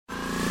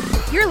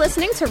You're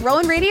listening to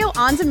Rowan Radio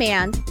On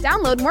Demand.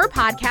 Download more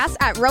podcasts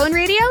at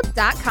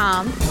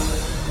rowanradio.com.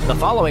 The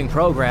following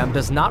program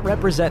does not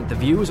represent the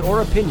views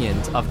or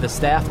opinions of the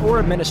staff or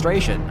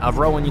administration of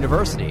Rowan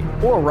University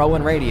or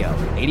Rowan Radio,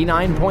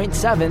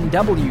 89.7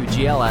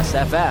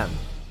 WGLS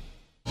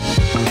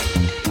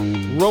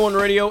FM. Rowan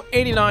Radio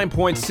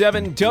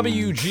 89.7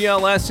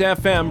 WGLS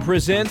FM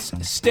presents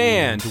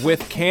Stand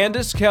with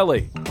Candace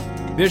Kelly.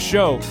 This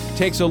show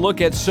takes a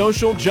look at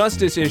social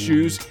justice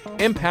issues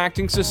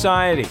impacting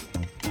society.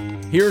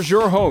 Here's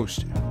your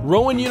host,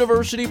 Rowan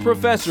University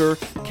professor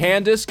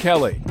Candace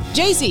Kelly.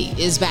 Jay-Z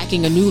is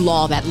backing a new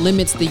law that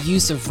limits the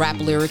use of rap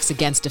lyrics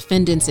against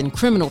defendants in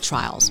criminal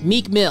trials.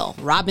 Meek Mill,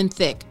 Robin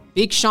Thicke,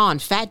 Big Sean,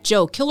 Fat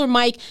Joe, Killer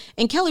Mike,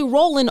 and Kelly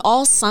Rowland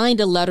all signed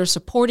a letter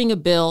supporting a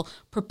bill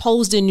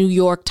proposed in New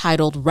York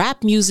titled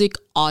Rap Music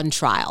on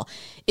Trial.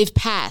 If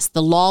passed,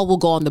 the law will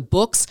go on the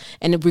books,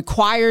 and it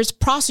requires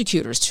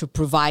prosecutors to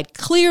provide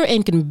clear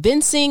and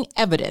convincing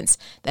evidence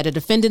that a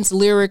defendant's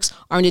lyrics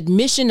are an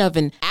admission of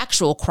an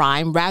actual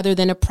crime rather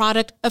than a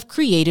product of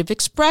creative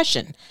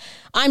expression.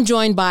 I'm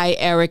joined by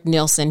Eric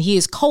Nielsen. He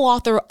is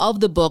co-author of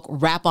the book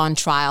Rap on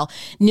Trial.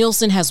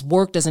 Nielsen has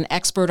worked as an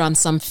expert on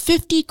some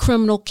 50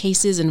 criminal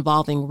cases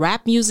involving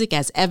rap music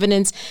as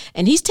evidence,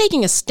 and he's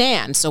taking a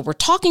stand. So we're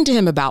talking to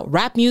him about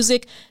rap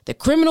music, the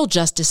criminal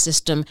justice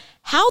system,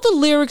 how the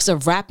lyrics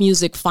of rap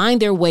music find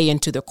their way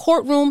into the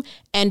courtroom,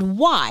 and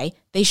why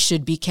they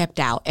should be kept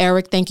out.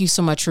 Eric, thank you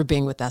so much for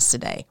being with us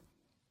today.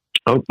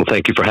 Oh, well,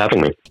 thank you for having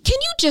me. Can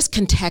you just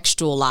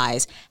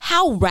contextualize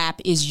how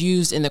rap is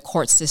used in the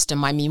court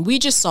system? I mean, we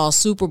just saw a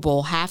Super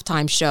Bowl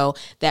halftime show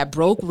that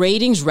broke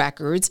ratings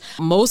records.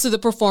 Most of the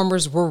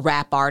performers were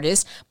rap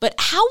artists. But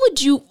how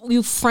would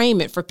you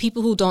frame it for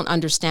people who don't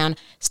understand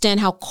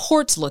how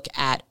courts look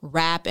at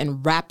rap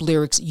and rap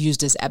lyrics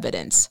used as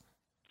evidence?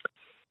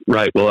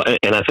 Right. Well,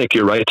 and I think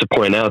you're right to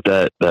point out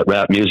that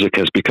rap music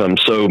has become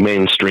so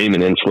mainstream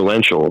and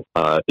influential.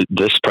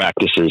 This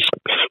practice is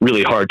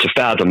really hard to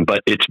fathom,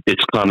 but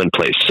it's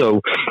commonplace. So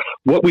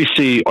what we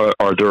see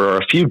there are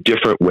a few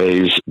different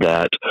ways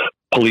that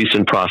police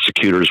and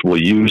prosecutors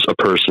will use a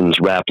person's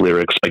rap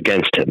lyrics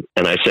against him.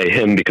 And I say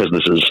him because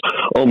this is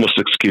almost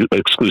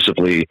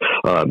exclusively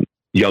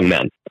young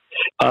men.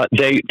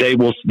 They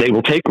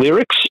will take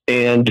lyrics,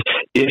 and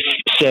if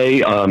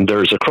say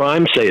there's a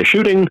crime, say a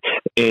shooting,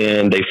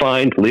 and they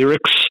find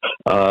lyrics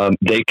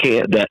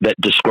that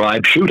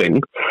describe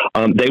shooting,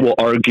 they will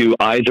argue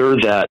either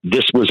that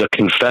this was a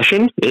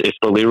confession if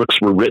the lyrics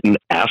were written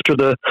after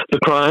the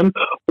crime,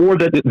 or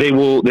that they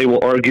will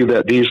argue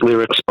that these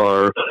lyrics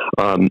are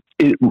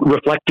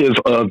reflective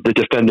of the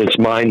defendant's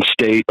mind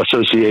state,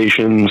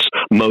 associations,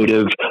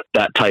 motive,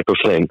 that type of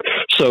thing.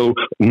 So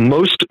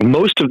most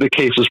of the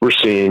cases we're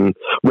seeing,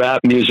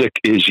 rap music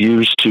is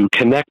used to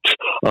connect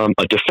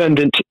a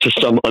defendant to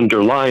some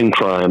underlying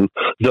crime,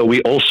 though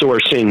we also are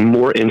seeing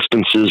more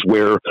instances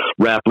where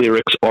rap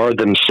lyrics are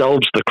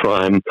themselves the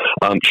crime,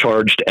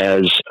 charged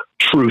as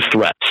true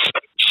threats.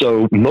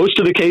 So most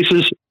of the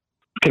cases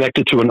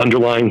connected to an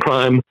underlying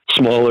crime,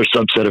 smaller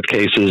subset of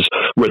cases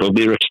where the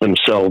lyrics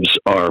themselves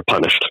are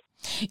punished.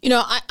 You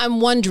know, I'm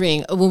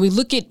wondering, when we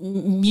look at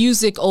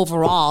music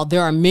overall,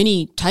 there are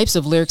many types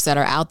of lyrics that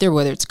are out there,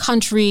 whether it's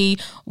country,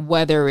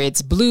 whether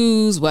it's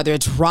blues, whether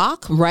it's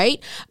rock,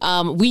 right?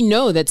 We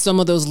know that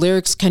some of those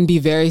lyrics can be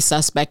very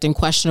suspect and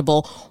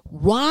questionable.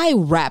 Why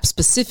rap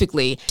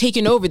specifically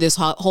taking over this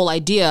whole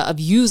idea of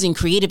using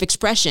creative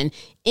expression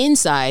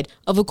inside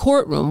of a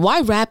courtroom?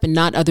 Why rap and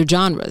not other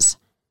genres?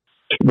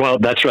 Well,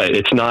 that's right.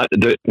 It's not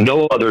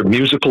no other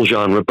musical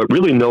genre, but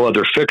really no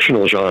other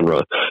fictional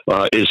genre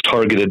is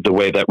targeted the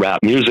way that rap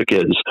music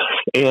is.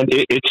 And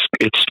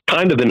it's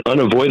kind of an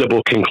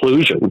unavoidable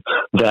conclusion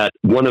that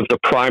one of the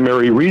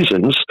primary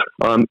reasons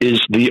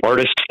is the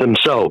artists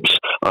themselves.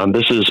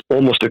 This is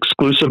almost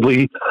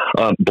exclusively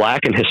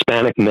Black and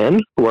Hispanic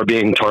men who are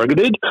being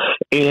targeted.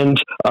 And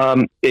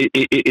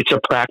it's a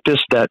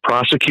practice that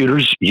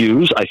prosecutors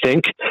use, I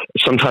think,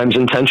 sometimes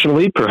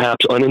intentionally,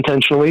 perhaps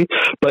unintentionally,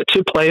 but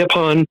to play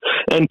upon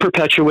and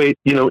perpetuate,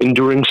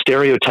 enduring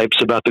stereotypes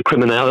about the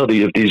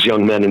criminality of these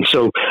young men. And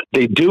so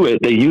they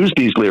use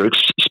these lyrics,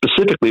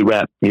 specifically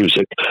rap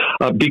music,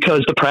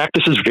 because the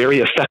practice is very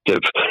effective.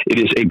 It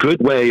is a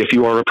good way, if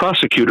you are a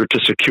prosecutor, to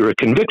secure a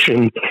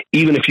conviction,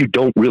 even if you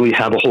don't really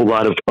have a whole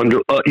lot of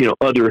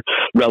other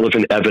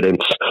relevant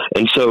evidence.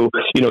 And so,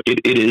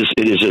 it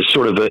is a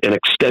sort of an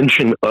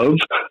extension of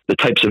the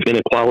types of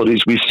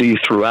inequalities we see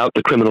throughout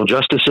the criminal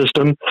justice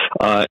system.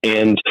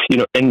 And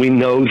we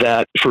know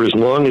that for as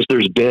long as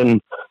there's been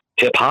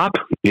hip hop,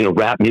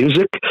 rap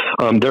music,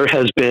 there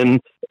has been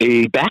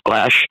a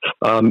backlash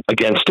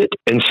against it.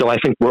 And so I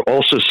think we're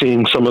also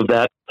seeing some of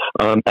that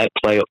at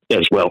play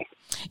as well.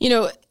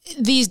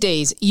 These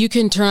days, you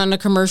can turn on a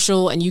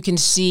commercial and you can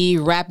see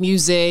rap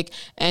music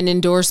and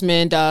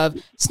endorsement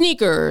of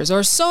sneakers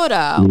or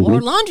soda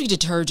or laundry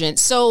detergent.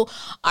 So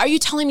are you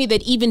telling me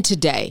that even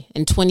today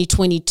in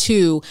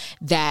 2022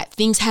 that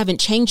things haven't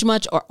changed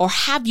much, or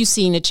have you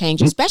seen a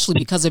change, especially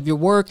because of your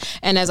work?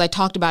 And as I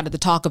talked about at the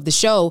talk of the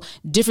show,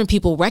 different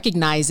people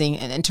recognizing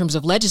in terms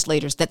of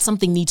legislators that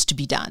something needs to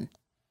be done.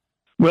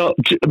 Well,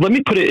 let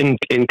me put it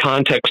in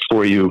context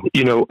for you,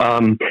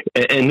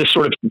 and this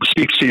sort of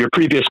speaks to your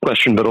previous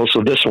question, but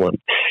also this one.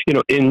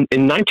 In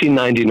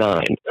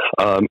 1999,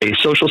 a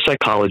social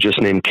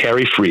psychologist named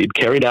Carrie Freed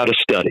carried out a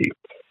study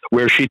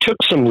where she took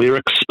some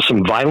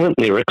violent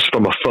lyrics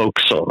from a folk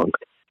song,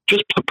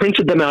 just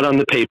printed them out on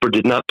the paper,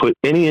 did not put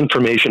any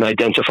information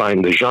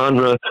identifying the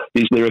genre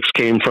these lyrics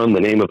came from,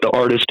 the name of the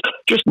artist,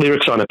 just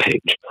lyrics on a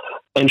page.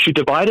 And she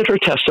divided her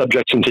test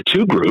subjects into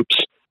two groups.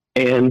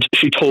 And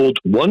she told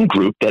one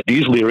group that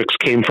these lyrics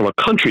came from a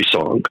country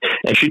song,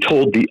 and she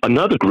told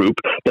another group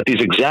that these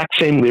exact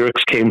same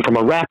lyrics came from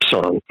a rap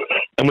song.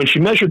 And when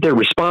she measured their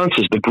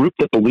responses, the group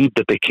that believed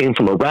that they came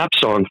from a rap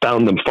song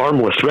found them far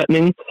more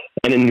threatening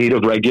and in need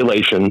of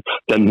regulation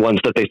than ones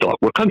that they thought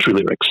were country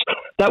lyrics.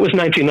 That was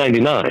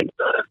 1999.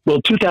 Well,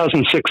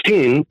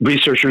 2016,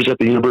 researchers at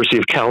the University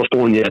of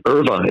California at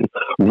Irvine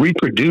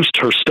reproduced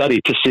her study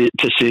to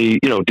see,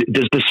 do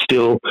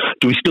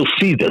we still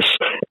see this?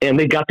 And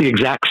they got the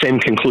exact same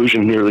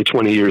conclusion nearly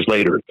 20 years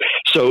later.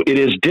 So it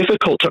is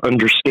difficult to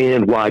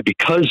understand why,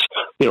 because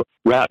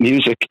rap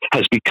music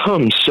has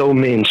become so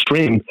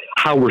mainstream,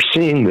 how we're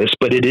seeing this,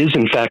 but it is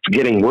in fact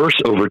getting worse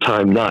over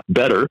time, not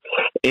better.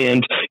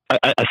 And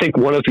I think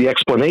one of the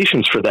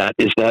explanations for that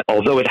is that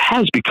although it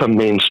has become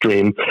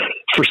mainstream,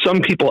 for some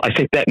people, I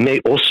think that may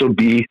also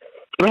be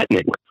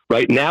threatening.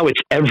 Right now,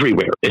 it's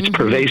everywhere. It's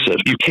pervasive.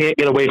 You can't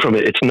get away from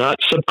it. It's not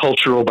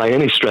subcultural by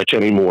any stretch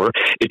anymore.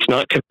 It's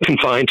not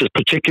confined to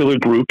particular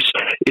groups.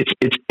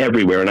 It's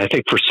everywhere. And I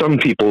think for some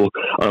people,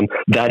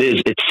 that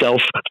is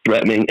itself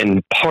threatening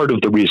and part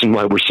of the reason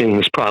why we're seeing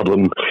this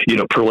problem,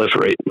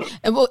 proliferate.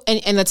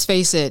 And let's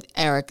face it,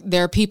 Eric,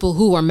 there are people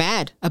who are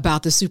mad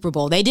about the Super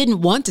Bowl. They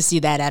didn't want to see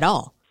that at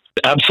all.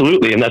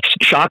 Absolutely. And that's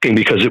shocking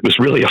because it was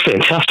really a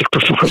fantastic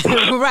performance.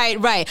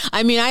 Right.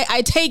 I mean,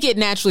 I take it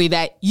naturally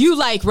that you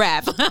like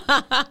rap.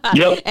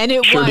 Yep, and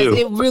it do.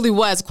 It really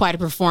was quite a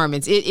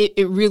performance.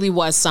 It really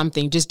was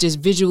something just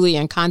visually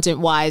and content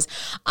wise.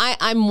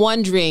 I'm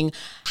wondering,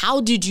 how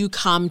did you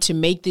come to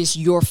make this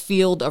your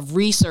field of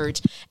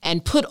research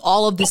and put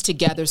all of this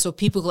together so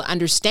people could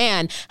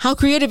understand how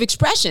creative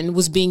expression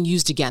was being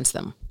used against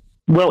them?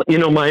 Well,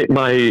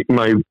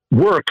 my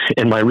work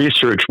and my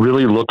research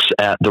really looks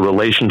at the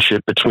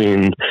relationship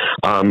between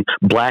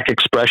Black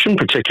expression,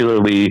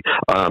 particularly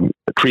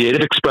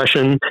creative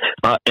expression,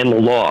 and the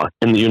law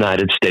in the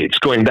United States,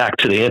 going back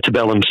to the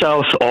antebellum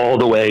South all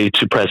the way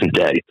to present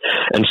day.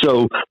 And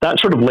so that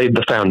sort of laid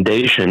the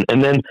foundation.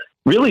 And then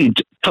really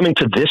coming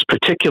to this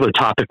particular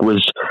topic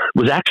was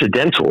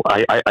accidental.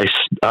 I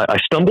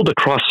stumbled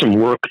across some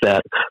work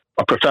that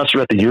a professor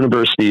at the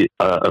University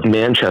of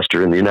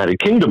Manchester in the United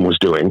Kingdom was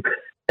doing.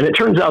 And it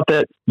turns out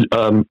that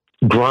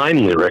grime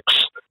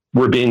lyrics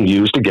were being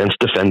used against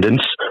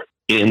defendants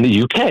in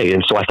the UK.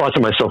 And so I thought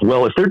to myself,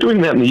 well, if they're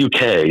doing that in the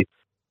UK,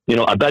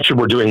 I bet you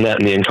we're doing that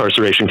in the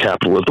incarceration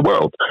capital of the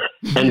world.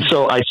 And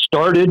so I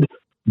started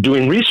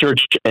doing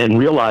research and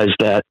realized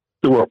that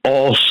there were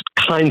all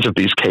kinds of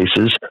these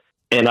cases.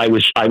 And I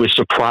was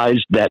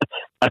surprised that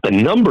at the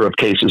number of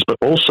cases, but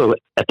also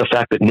at the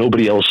fact that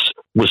nobody else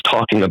was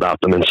talking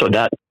about them. And so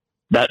that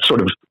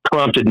sort of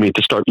prompted me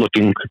to start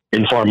looking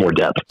in far more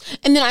depth.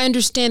 And then I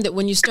understand that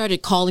when you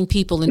started calling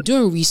people and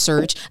doing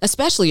research,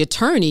 especially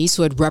attorneys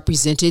who had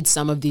represented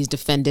some of these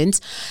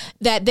defendants,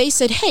 that they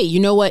said, hey, you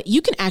know what?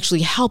 You can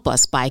actually help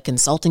us by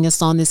consulting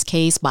us on this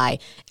case, by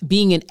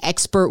being an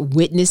expert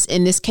witness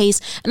in this case.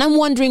 And I'm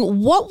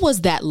wondering, what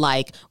was that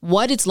like?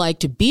 What it's like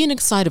to be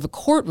inside of a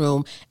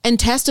courtroom and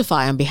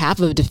testify on behalf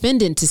of a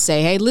defendant to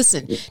say, hey,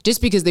 listen,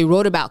 just because they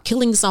wrote about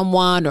killing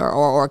someone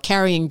or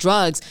carrying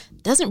drugs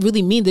doesn't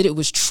really mean that it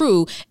was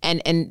true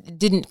and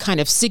didn't kind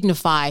of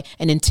signify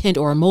an intent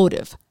or a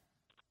motive.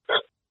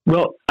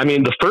 Well, I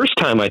mean, the first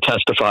time I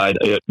testified,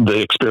 the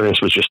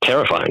experience was just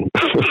terrifying.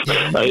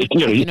 I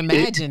can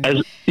imagine.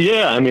 After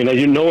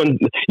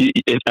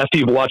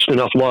you've watched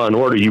enough Law and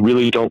Order, you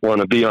really don't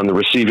want to be on the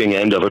receiving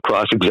end of a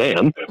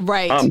cross-exam.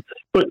 Right.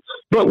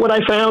 But what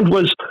I found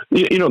was,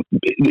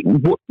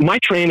 my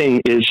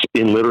training is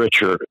in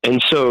literature.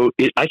 And so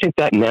I think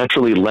that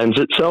naturally lends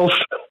itself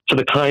to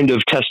the kind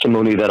of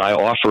testimony that I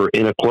offer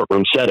in a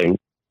courtroom setting,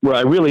 where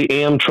I really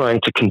am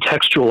trying to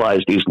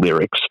contextualize these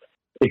lyrics,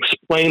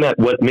 explain that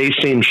what may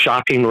seem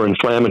shocking or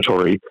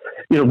inflammatory,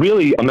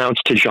 really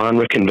amounts to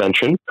genre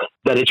convention,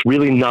 that it's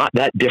really not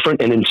that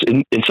different. And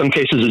in some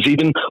cases is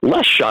even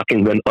less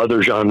shocking than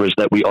other genres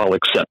that we all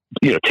accept,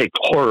 take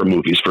horror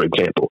movies, for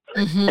example.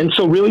 Mm-hmm. And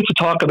so really to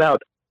talk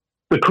about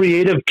the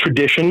creative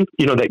tradition,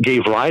 that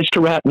gave rise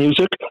to rap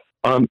music,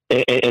 and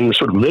the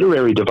sort of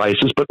literary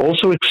devices, but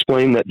also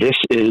explain that this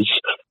is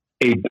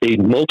a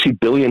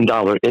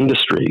multi-billion-dollar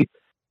industry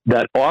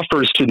that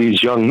offers to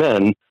these young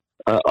men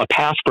a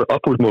path for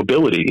upward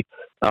mobility,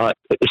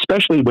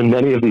 especially when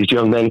many of these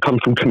young men come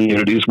from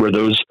communities where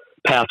those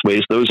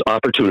pathways, those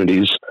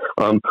opportunities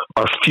are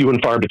few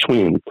and far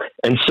between.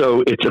 And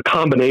so it's a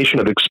combination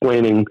of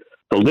explaining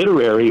the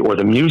literary or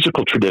the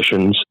musical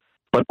traditions,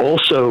 but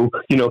also,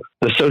 the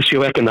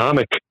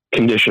socioeconomic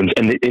conditions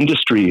and the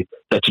industry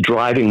that's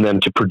driving them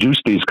to produce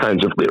these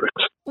kinds of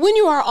lyrics. When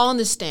you are on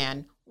the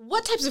stand,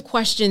 what types of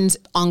questions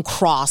on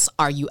cross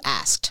are you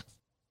asked?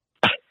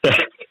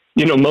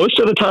 Most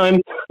of the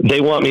time,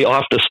 they want me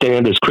off the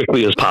stand as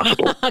quickly as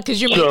possible.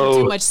 Because you're making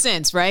too much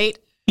sense, right?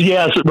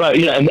 Yes, right.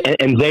 Yeah,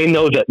 and they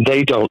know that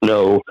they don't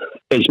know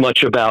as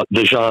much about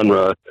the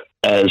genre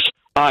as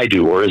I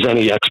do, or as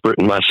any expert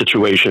in my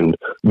situation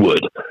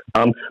would.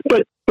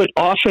 But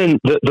often,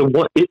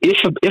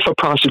 if a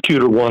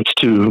prosecutor wants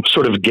to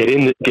sort of get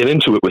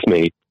into it with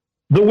me,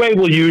 the way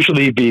will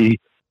usually be,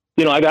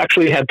 I've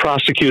actually had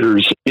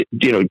prosecutors,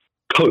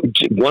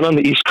 one on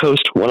the East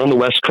Coast, one on the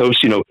West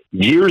Coast,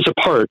 years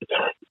apart,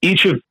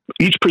 each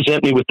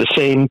present me with the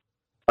same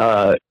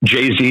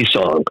Jay-Z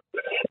song,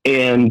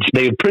 and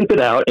they print it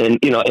out, and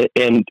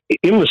in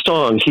the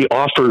song he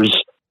offers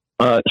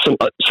some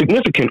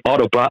significant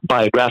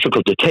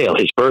autobiographical detail,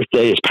 his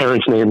birthday, his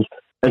parents' names,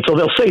 and so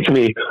they'll say to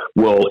me,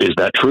 "Well, is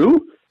that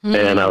true?" Mm-hmm.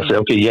 And I'll say,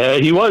 "Okay, yeah,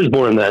 he was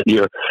born that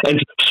year," and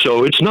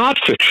so it's not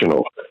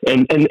fictional,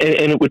 and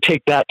it would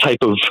take that type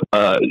of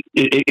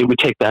it would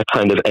take that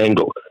kind of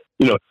angle.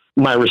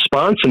 My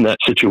response in that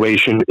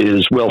situation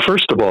is, well,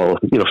 first of all,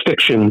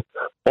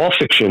 all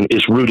fiction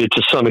is rooted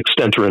to some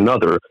extent or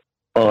another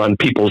on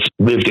people's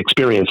lived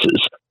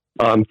experiences.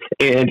 And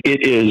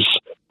it is,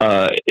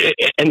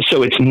 and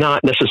so it's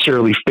not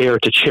necessarily fair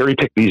to cherry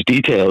pick these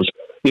details.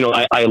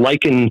 I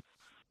liken,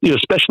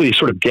 especially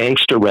sort of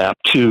gangster rap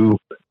to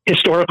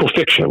historical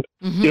fiction.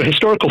 Mm-hmm.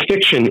 Historical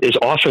fiction is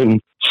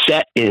often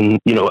set in,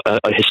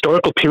 a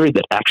historical period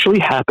that actually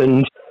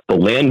happened. The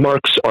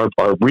landmarks are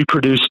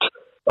reproduced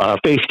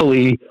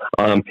faithfully.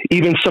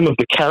 Even some of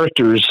the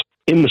characters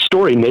in the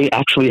story may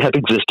actually have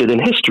existed in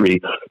history,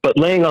 but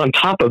laying on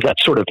top of that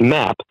sort of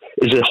map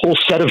is a whole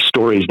set of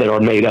stories that are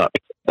made up.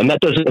 And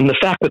the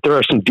fact that there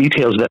are some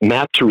details that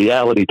map to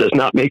reality does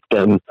not make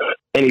them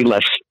any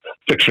less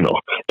fictional.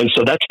 And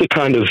so that's the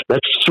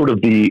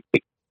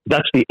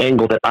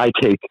angle that I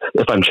take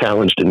if I'm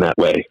challenged in that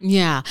way.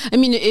 Yeah. I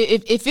mean,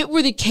 if it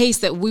were the case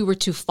that we were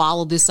to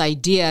follow this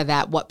idea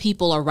that what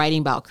people are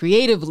writing about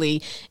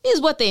creatively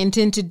is what they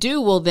intend to do,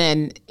 well,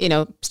 then,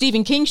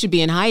 Stephen King should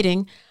be in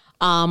hiding.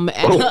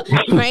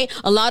 Right?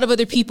 A lot of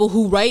other people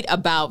who write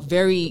about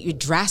very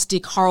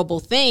drastic, horrible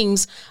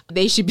things,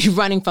 they should be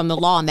running from the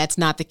law. And that's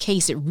not the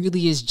case. It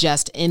really is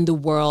just in the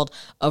world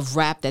of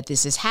rap that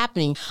this is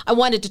happening. I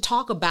wanted to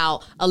talk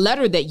about a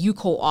letter that you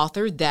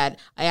co-authored that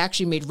I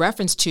actually made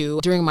reference to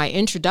during my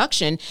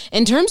introduction.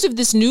 In terms of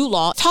this new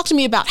law, talk to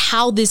me about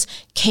how this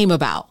came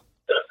about.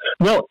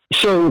 Well,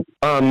 so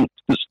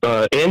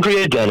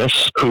Andrea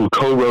Dennis, who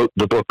co-wrote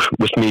the book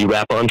with me,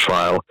 Rap on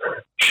Trial,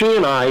 she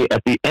and I,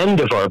 at the end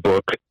of our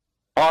book,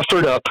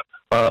 offered up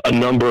a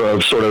number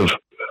of sort of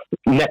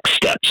next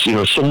steps,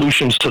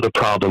 solutions to the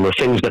problem or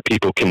things that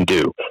people can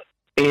do.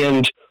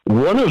 And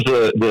one of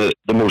the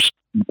most,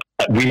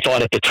 we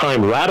thought at the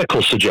time,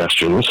 radical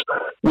suggestions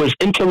was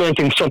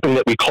implementing something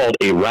that we called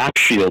a rap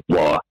shield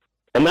law.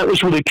 And that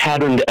was really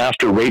patterned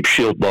after rape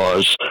shield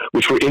laws,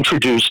 which were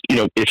introduced,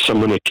 if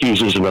someone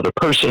accuses another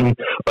person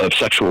of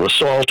sexual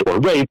assault or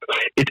rape,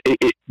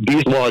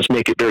 these laws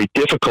make it very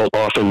difficult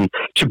often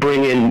to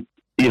bring in,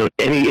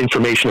 any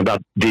information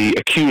about the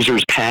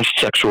accuser's past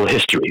sexual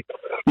history.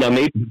 Now,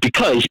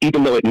 because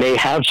even though it may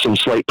have some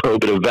slight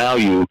probative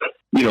value,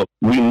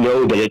 we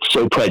know that it's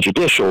so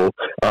prejudicial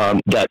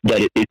that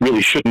it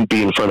really shouldn't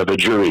be in front of a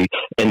jury,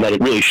 and that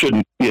it really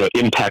shouldn't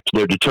impact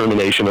their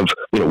determination of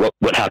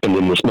what happened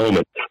in this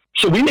moment.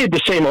 So we made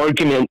the same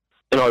argument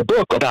in our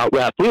book about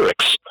rap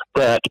lyrics,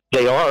 that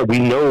we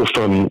know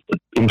from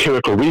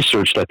empirical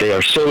research that they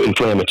are so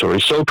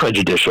inflammatory, so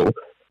prejudicial,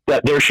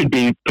 that there should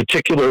be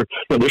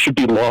there should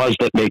be laws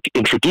that make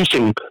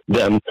introducing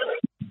them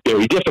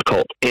very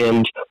difficult.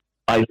 And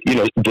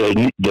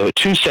the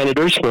two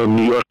senators from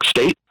New York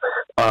State,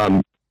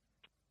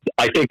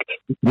 I think,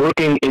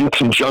 working in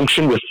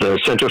conjunction with the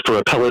Center for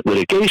Appellate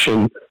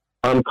Litigation,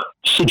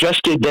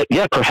 suggested that,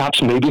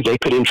 perhaps maybe they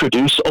could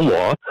introduce a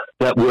law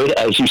that would,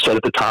 as you said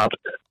at the top,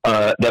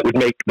 that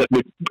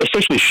would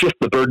essentially shift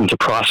the burden to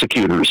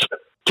prosecutors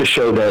to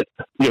show that,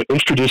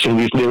 introducing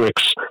these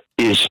lyrics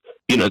is,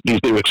 these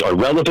lyrics are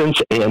relevant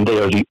and they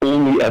are the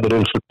only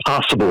evidence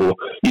possible,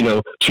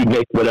 to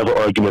make whatever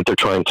argument they're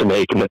trying to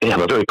make, and that they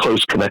have a very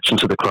close connection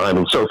to the crime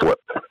and so forth.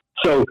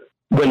 So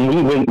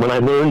when I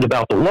learned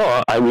about the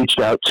law, I reached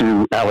out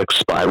to Alex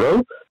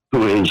Spiro,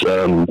 who is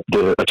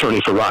the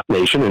attorney for Roc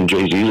Nation and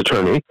Jay-Z's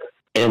attorney,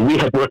 and we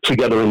had worked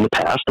together in the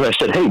past. And I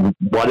said, hey,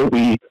 why don't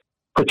we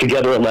put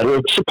together a letter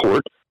of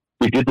support?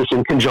 We did this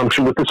in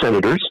conjunction with the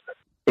senators,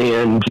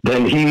 and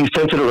then he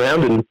sent it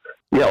around, and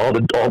all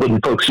the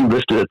folks you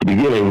listed at the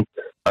beginning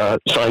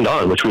signed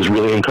on, which was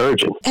really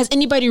encouraging. Has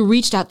anybody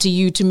reached out to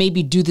you to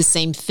maybe do the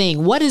same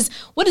thing? What is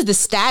the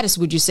status,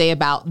 would you say,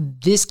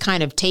 about this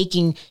kind of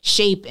taking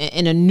shape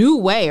in a new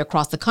way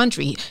across the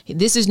country?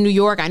 This is New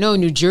York. I know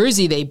in New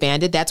Jersey they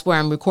banned it. That's where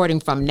I'm recording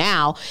from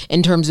now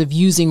in terms of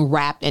using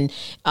rap in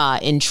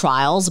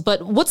trials.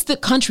 But what's the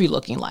country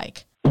looking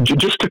like?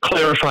 Just to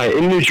clarify,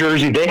 in New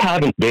Jersey, they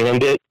haven't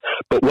banned it,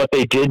 but what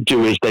they did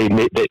do is they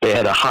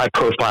had a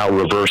high-profile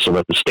reversal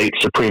at the state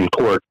Supreme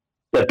Court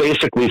that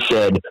basically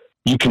said,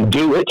 you can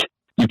do it,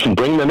 you can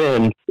bring them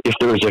in if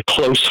there is a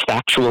close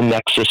factual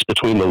nexus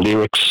between the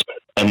lyrics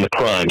and the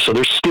crime. So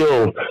there's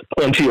still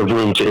plenty of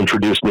room to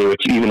introduce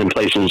lyrics, even in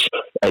places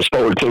as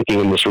forward-thinking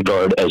in this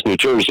regard as New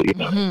Jersey.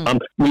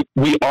 Mm-hmm.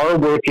 We are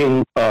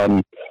working...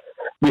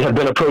 we have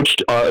been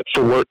approached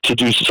for work to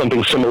do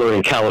something similar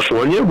in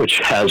California, which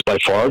has by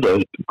far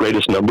the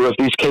greatest number of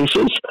these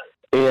cases.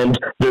 And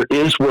there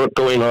is work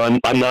going on.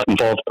 I'm not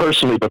involved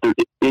personally, but there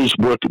is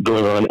work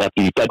going on at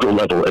the federal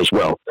level as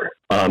well.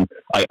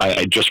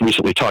 I just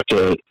recently talked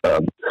to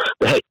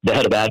the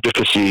head of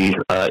advocacy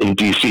in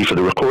D.C. for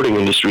the recording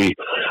industry,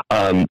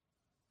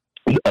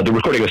 the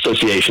Recording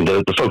Association,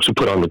 the folks who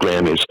put on the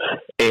Grammys,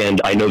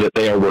 and I know that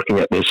they are working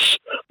at this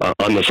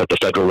on this at the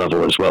federal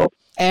level as well.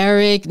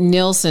 Eric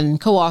Nielsen,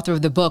 co-author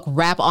of the book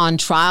Rap on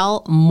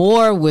Trial.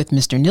 More with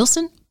Mr.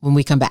 Nielsen when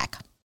we come back.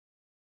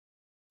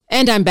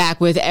 And I'm back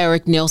with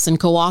Eric Nielsen,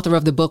 co-author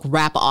of the book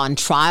Rap on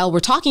Trial. We're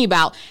talking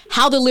about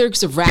how the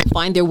lyrics of rap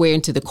find their way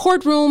into the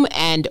courtroom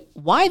and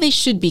why they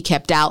should be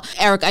kept out.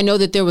 Eric, I know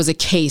that there was a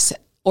case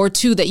or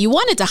two that you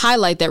wanted to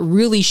highlight that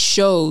really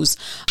shows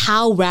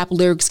how rap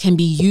lyrics can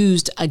be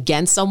used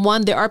against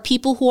someone. There are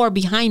people who are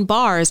behind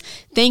bars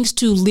thanks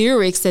to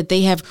lyrics that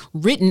they have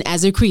written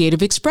as a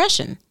creative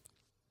expression.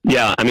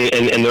 Yeah, I mean,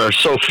 and there are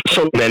so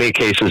many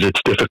cases,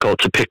 it's difficult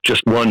to pick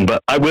just one,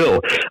 but I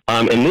will.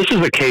 And this is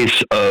a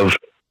case of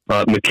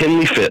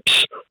McKinley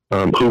Phipps,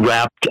 who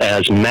rapped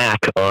as Mac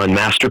on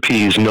Master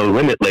P's No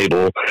Limit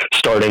label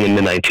starting in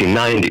the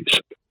 1990s.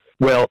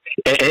 Well,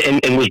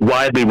 and was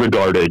widely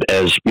regarded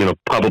as,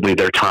 probably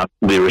their top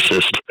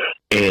lyricist.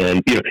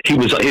 And, he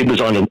was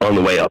on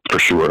the way up for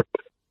sure.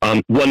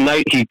 One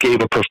night he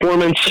gave a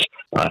performance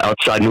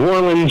outside New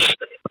Orleans.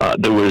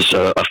 There was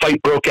a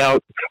fight broke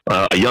out.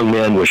 A young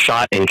man was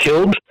shot and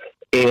killed,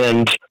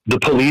 and the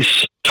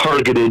police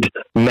targeted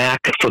Mac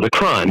for the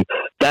crime.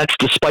 That's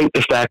despite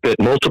the fact that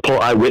multiple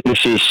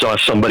eyewitnesses saw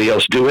somebody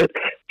else do it.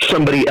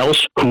 Somebody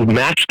else who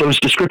matched those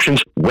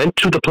descriptions went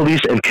to the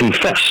police and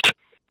confessed.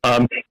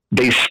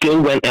 They still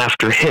went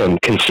after him,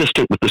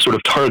 consistent with the sort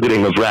of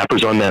targeting of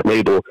rappers on that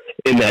label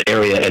in that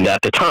area and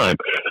at the time.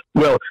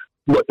 Well,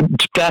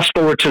 fast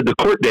forward to the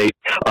court date,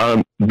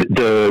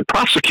 the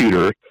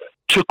prosecutor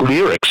took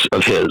lyrics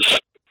of his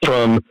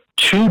from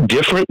two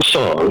different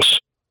songs,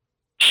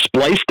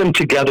 spliced them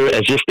together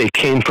as if they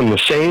came from the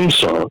same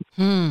song,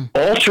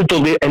 altered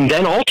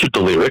the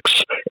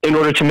lyrics in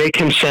order to make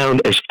him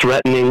sound as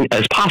threatening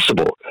as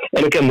possible.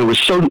 And again, there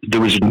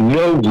was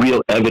no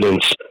real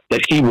evidence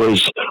that he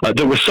was.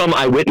 There was some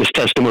eyewitness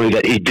testimony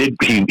that he did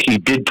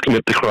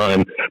commit the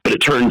crime, but it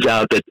turns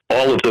out that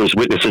all of those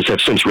witnesses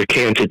have since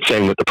recanted,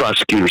 saying that the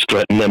prosecutors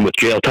threatened them with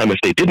jail time if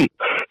they didn't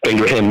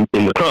finger him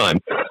in the crime.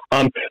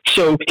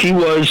 So he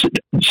was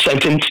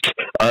sentenced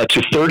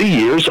to 30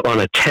 years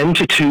on a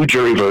 10-2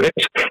 jury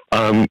verdict,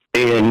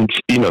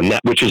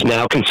 which is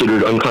now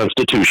considered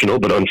unconstitutional.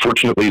 But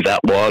unfortunately, that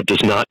law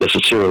does not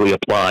necessarily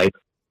apply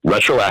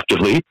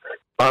retroactively.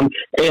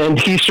 And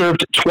he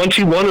served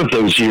 21 of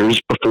those years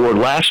before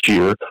last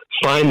year,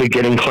 finally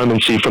getting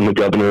clemency from the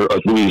governor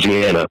of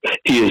Louisiana.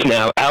 He is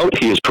now out.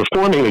 He is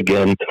performing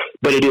again,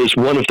 but it is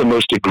one of the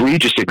most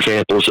egregious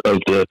examples of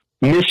the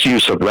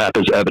misuse of rap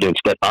as evidence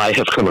that I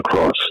have come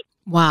across.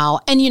 Wow.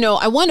 And,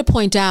 I want to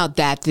point out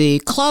that the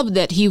club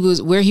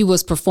where he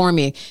was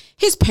performing,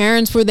 his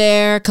parents were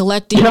there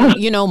collecting,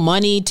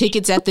 money,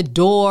 tickets at the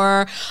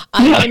door.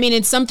 I mean,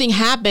 and something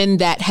happened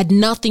that had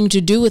nothing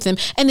to do with him.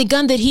 And the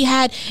gun that he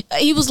had,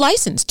 he was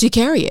licensed to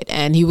carry it,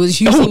 and he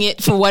was using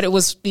it for what it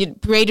was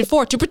created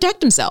for, to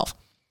protect himself.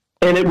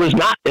 And it was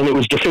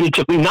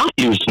definitively not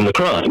used in the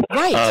crime.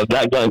 Right.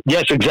 That gun.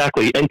 Yes,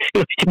 exactly. And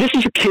this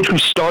is a kid who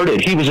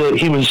started. He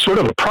was sort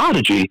of a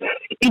prodigy.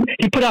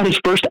 He put out his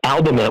first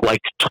album at like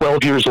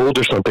 12 years old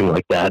or something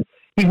like that.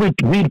 He would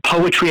read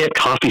poetry at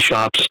coffee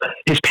shops.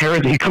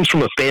 He comes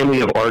from a family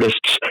of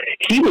artists.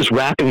 He was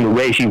rapping the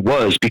way he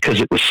was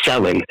because it was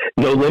selling.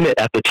 No Limit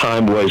at the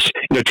time was,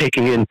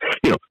 taking in,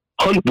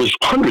 was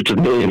hundreds of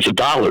millions of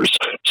dollars.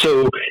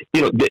 So,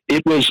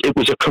 it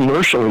was a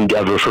commercial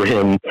endeavor for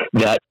him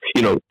that,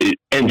 it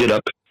ended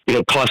up,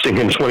 costing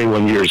him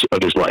 21 years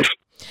of his life.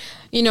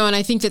 And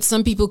I think that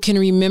some people can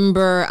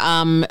remember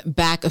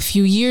back a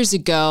few years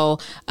ago,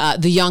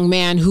 the young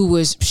man who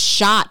was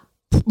shot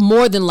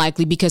more than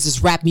likely because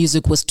his rap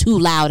music was too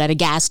loud at a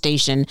gas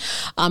station.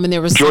 And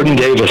there was Jordan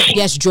Davis.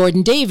 Yes,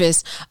 Jordan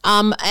Davis.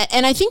 And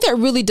I think that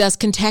really does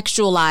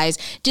contextualize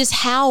just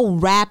how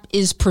rap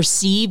is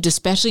perceived,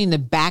 especially in the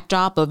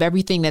backdrop of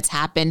everything that's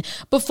happened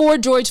before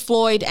George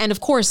Floyd and, of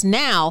course,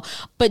 now.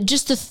 But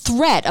just the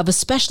threat of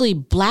especially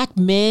black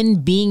men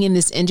being in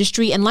this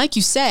industry. And like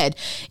you said,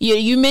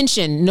 you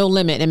mentioned No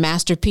Limit and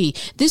Master P.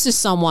 This is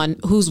someone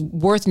who's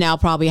worth now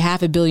probably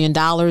 $500 million,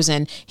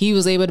 and he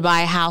was able to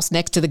buy a house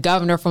next to the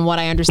governor, from what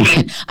I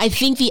understand. I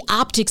think the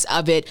optics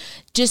of it,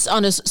 just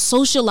on a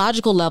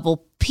sociological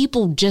level,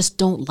 people just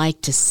don't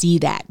like to see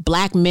that.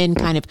 Black men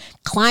kind of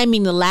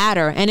climbing the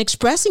ladder and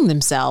expressing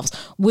themselves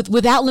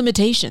without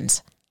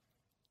limitations.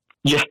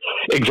 Yeah,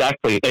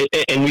 exactly.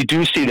 And we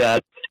do see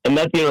that. And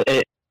that,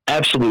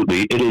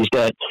 absolutely, it is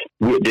that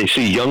they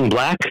see young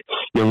black,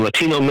 young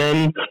Latino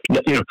men,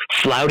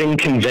 flouting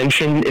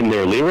convention in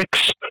their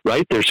lyrics,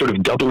 right? They're sort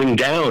of doubling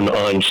down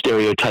on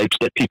stereotypes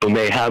that people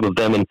may have of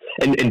them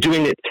and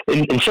doing it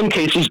in some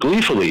cases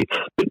gleefully.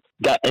 But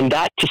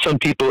that to some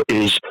people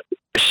is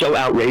so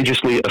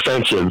outrageously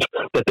offensive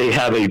that they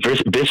have a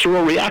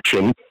visceral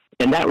reaction.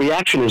 And that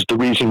reaction is the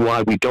reason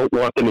why we don't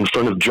want them in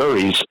front of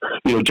juries,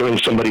 during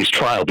somebody's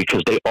trial,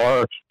 because they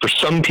are, for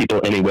some people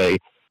anyway,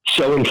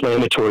 so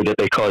inflammatory that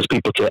they cause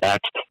people to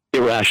act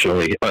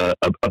irrationally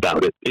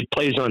about it. It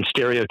plays on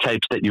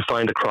stereotypes that you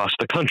find across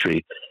the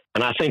country.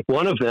 And I think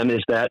one of them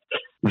is that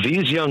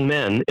these young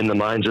men, in the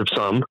minds of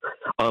some,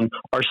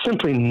 are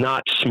simply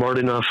not smart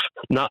enough,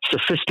 not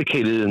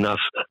sophisticated enough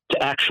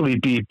to actually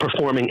be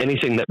performing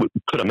anything that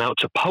could amount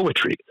to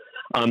poetry.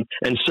 And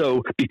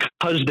so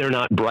because they're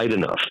not bright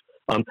enough,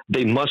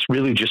 they must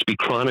really just be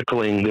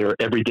chronicling their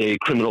everyday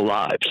criminal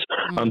lives.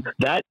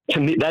 That, to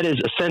me, that is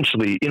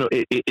essentially,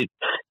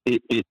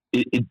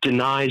 it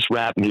denies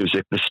rap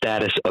music the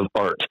status of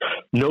art.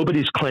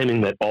 Nobody's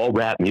claiming that all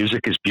rap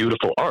music is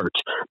beautiful art,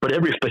 but I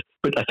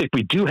think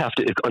we do have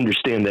to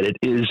understand that it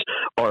is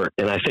art.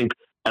 And I think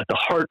at the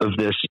heart of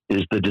this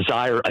is the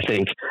desire, I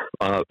think,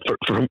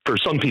 for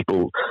some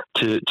people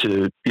to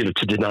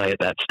deny it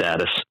that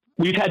status.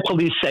 We've had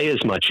police say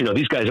as much.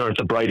 These guys aren't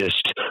the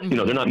brightest.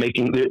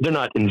 They're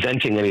not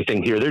inventing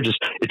anything here.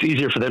 It's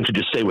easier for them to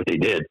just say what they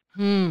did.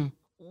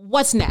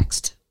 What's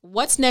next?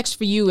 What's next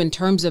for you in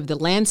terms of the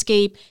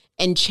landscape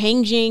and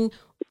changing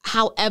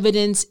how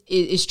evidence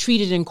is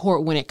treated in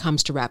court when it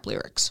comes to rap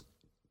lyrics?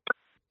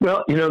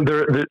 Well,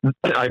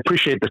 I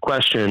appreciate the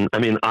question. I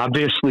mean,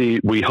 obviously,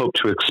 we hope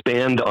to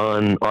expand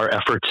on our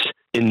efforts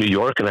in New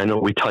York, and I know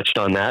we touched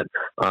on that,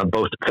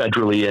 both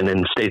federally and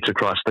in states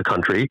across the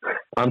country.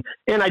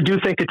 And I do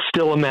think it's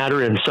still a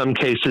matter in some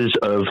cases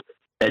of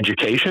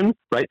education,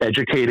 right?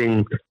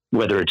 Educating,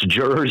 whether it's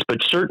jurors,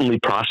 but certainly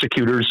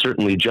prosecutors,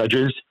 certainly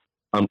judges,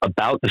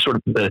 about the sort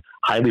of the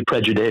highly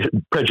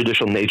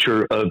prejudicial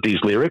nature of these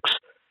lyrics,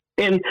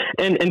 and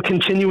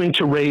continuing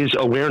to raise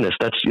awareness.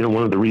 That's,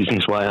 one of the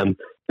reasons why I'm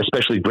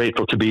especially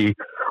grateful to be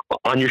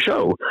on your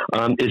show,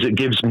 is it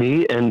gives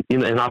me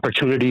an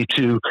opportunity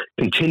to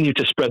continue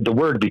to spread the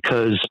word,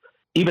 because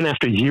even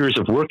after years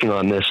of working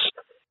on this,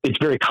 it's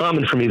very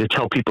common for me to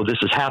tell people this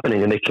is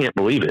happening and they can't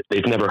believe it.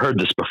 They've never heard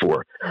this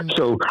before.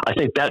 So I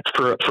think that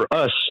for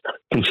us,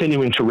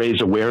 continuing to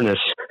raise awareness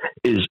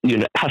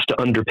has to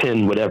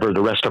underpin whatever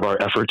the rest of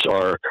our efforts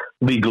are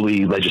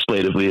legally,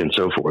 legislatively, and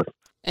so forth.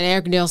 And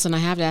Eric Nielsen, I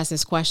have to ask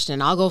this question.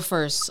 I'll go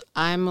first.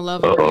 I'm a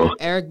lover of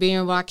Eric B.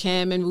 and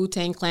Rakim and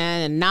Wu-Tang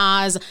Clan and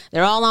Nas.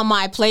 They're all on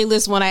my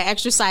playlist when I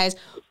exercise.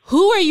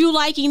 Who are you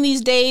liking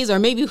these days? Or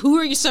maybe who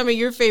are some of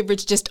your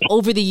favorites just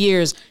over the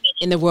years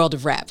in the world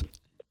of rap?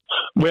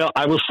 Well,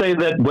 I will say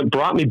that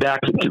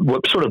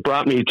what sort of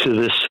brought me to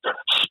this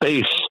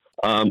space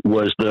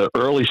was the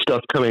early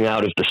stuff coming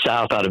out of the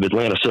South, out of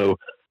Atlanta. So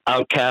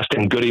Outkast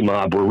and Goody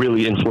Mob were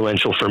really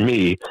influential for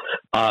me.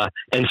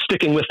 And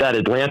sticking with that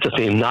Atlanta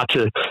theme, not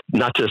to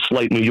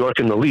slight New York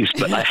in the least,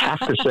 but I have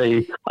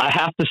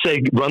to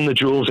say Run the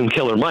Jewels and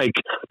Killer Mike,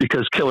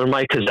 because Killer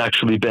Mike has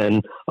actually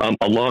been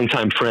a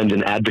longtime friend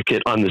and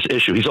advocate on this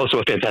issue. He's also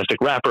a fantastic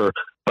rapper,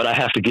 but I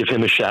have to give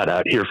him a shout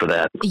out here for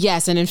that.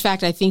 Yes, and in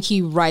fact, I think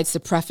he writes the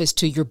preface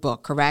to your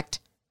book, correct?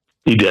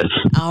 He did.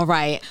 All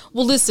right.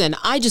 Well, listen,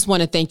 I just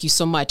want to thank you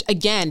so much.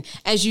 Again,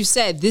 as you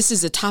said, this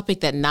is a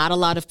topic that not a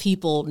lot of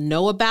people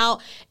know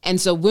about.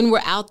 And so when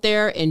we're out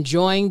there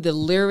enjoying the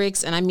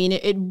lyrics, and I mean,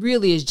 it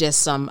really is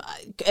just some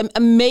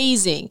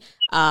amazing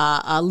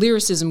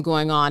lyricism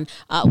going on.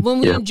 When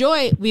we enjoy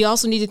it, we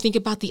also need to think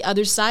about the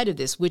other side of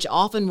this, which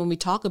often when we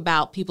talk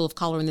about people of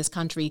color in this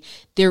country,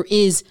 there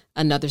is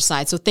another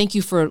side. So thank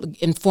you for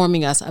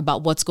informing us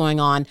about what's going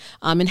on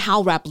and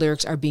how rap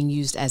lyrics are being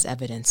used as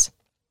evidence.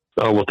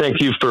 Oh, well, thank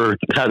you for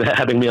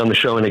having me on the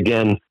show. And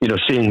again,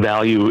 seeing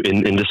value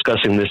in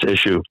discussing this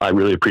issue. I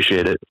really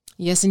appreciate it.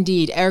 Yes,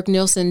 indeed. Eric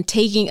Nielsen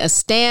taking a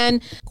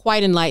stand.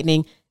 Quite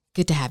enlightening.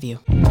 Good to have you.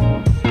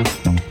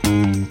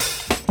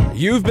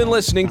 You've been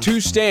listening to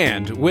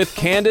Stand with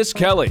Candace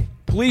Kelly.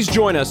 Please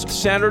join us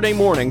Saturday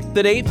morning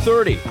at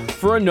 8:30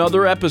 for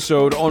another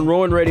episode on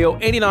Rowan Radio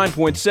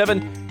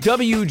 89.7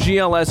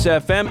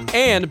 WGLS FM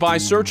and by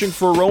searching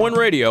for Rowan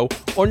Radio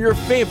on your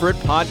favorite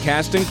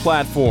podcasting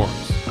platform.